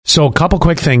So a couple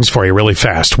quick things for you really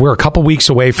fast. We're a couple weeks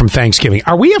away from Thanksgiving.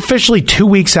 Are we officially 2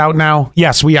 weeks out now?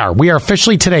 Yes, we are. We are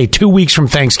officially today 2 weeks from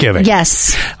Thanksgiving.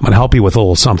 Yes. I'm going to help you with a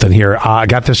little something here. I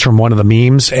got this from one of the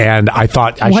memes, and I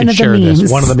thought I should share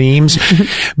this. One of the memes.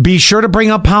 Be sure to bring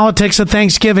up politics at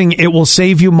Thanksgiving. It will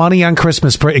save you money on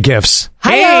Christmas gifts.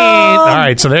 Hey! All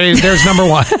right, so there's number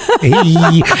one.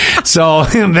 So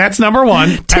that's number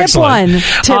one. Tip Excellent. one.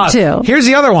 Tip two. Here's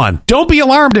the other one. Don't be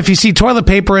alarmed if you see toilet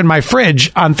paper in my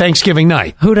fridge on Thanksgiving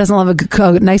night. Who doesn't love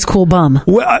a nice, cool bum?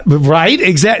 Well, right?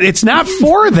 Exactly. It's not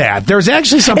for that. There's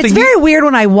actually something. It's very weird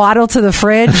when I waddle to the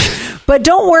fridge, but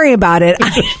don't worry about it.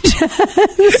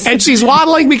 And she's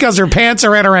waddling because her pants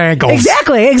are at her ankles.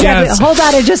 Exactly. Yes. Hold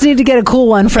on. I just need to get a cool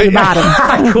one for the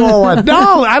bottom. Cool one.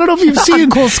 No, I don't know if you've seen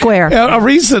a cool square.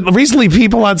 Recently,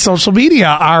 people on social media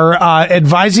are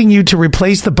advising you to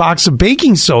replace the box of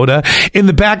baking soda in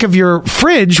the back of your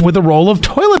fridge with a roll of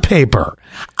toilet paper.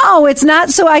 Oh, it's not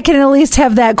so I can at least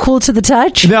have that cool to the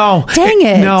touch? No. Dang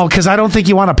it. No, because I don't think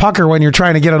you want to pucker when you're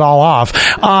trying to get it all off.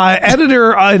 An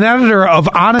editor of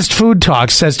Honest Food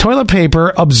Talk says toilet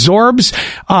paper absorbs,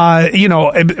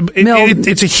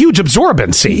 it's a huge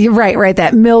absorbency. You're right.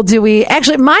 That mildewy.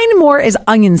 Actually, mine more is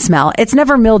onion smell. It's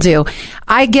never mildew.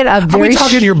 I get a very... Are we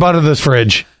talking your butt of this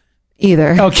fridge?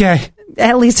 Either. Okay.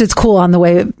 At least it's cool on the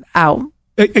way out.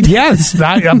 Yes.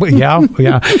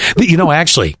 Yeah.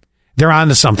 Actually, they're on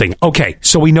to something. Okay,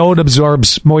 so we know it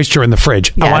absorbs moisture in the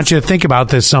fridge. Yes. I want you to think about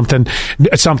this something.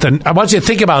 I want you to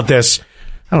think about this.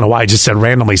 I don't know why I just said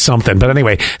randomly something, but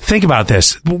anyway, think about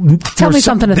this. Tell me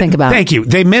something to think about. Thank you.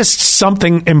 They missed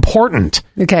something important.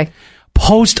 Okay.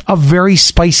 Post a very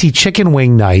spicy chicken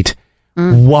wing night.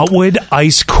 What would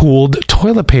ice-cooled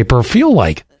toilet paper feel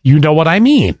like? You know what I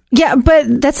mean. Yeah,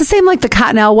 but that's the same like the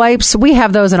Cottonelle wipes. We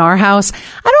have those in our house.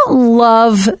 I don't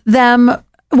love them.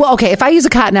 Well, okay, if I use a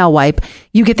Cottonelle wipe,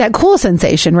 you get that cool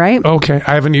sensation, right? Okay,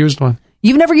 I haven't used one.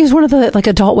 You've never used one of the like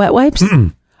adult wet wipes?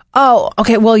 Mm-mm. Oh,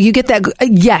 okay. Well, you get that.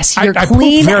 Yes, you're I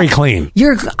clean. Poop very clean.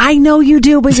 I know you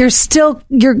do, but I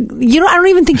don't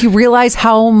even think you realize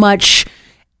how much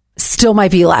still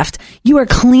might be left. You are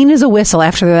clean as a whistle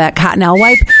after that Cottonelle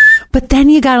wipe, but then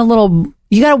you got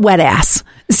a wet ass.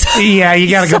 Yeah,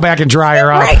 you got to go back and dry her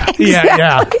up. Right,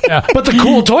 exactly. Yeah. But the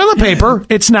cool toilet paper,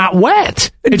 it's not wet.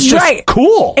 It's just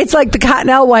cool. It's like the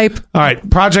Cottonelle wipe. All right,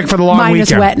 project for the long minus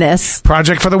weekend. Minus wetness.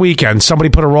 Project for the weekend. Somebody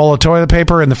put a roll of toilet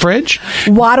paper in the fridge.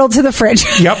 Waddle to the fridge.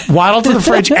 Yep, waddle to the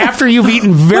fridge after you've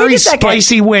eaten very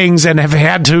spicy wings and have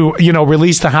had to,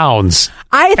 release the hounds.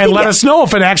 And let us know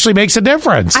if it actually makes a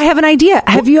difference. I have an idea.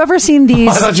 Have you ever seen these?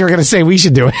 I thought you were going to say we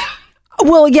should do it.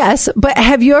 Well, yes, but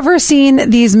have you ever seen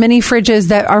these mini fridges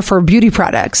that are for beauty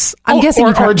products? I'm guessing,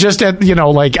 or just at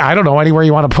I don't know, anywhere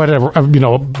you want to put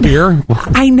a beer.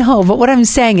 I know, but what I'm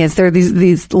saying is there are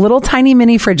these little tiny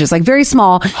mini fridges, like very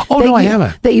small. Oh no, I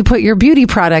haven't. That you put your beauty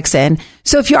products in.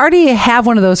 So if you already have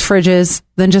one of those fridges,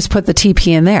 then just put the TP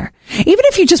in there. Even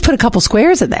if you just put a couple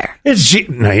squares in there.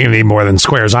 No, you need more than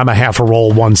squares. I'm a half a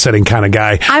roll, one sitting kind of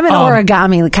guy. I'm an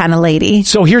origami kind of lady.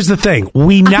 So here's the thing.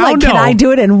 We now know. Can I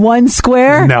do it in one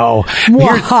square? No.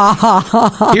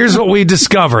 Here's what we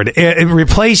discovered.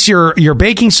 Replace your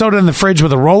baking soda in the fridge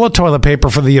with a roll of toilet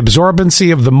paper for the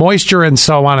absorbency of the moisture and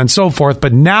so on and so forth.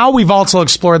 But now we've also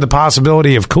explored the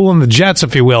possibility of cooling the jets,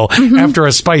 if you will, after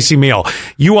a spicy meal.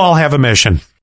 You all have a mission.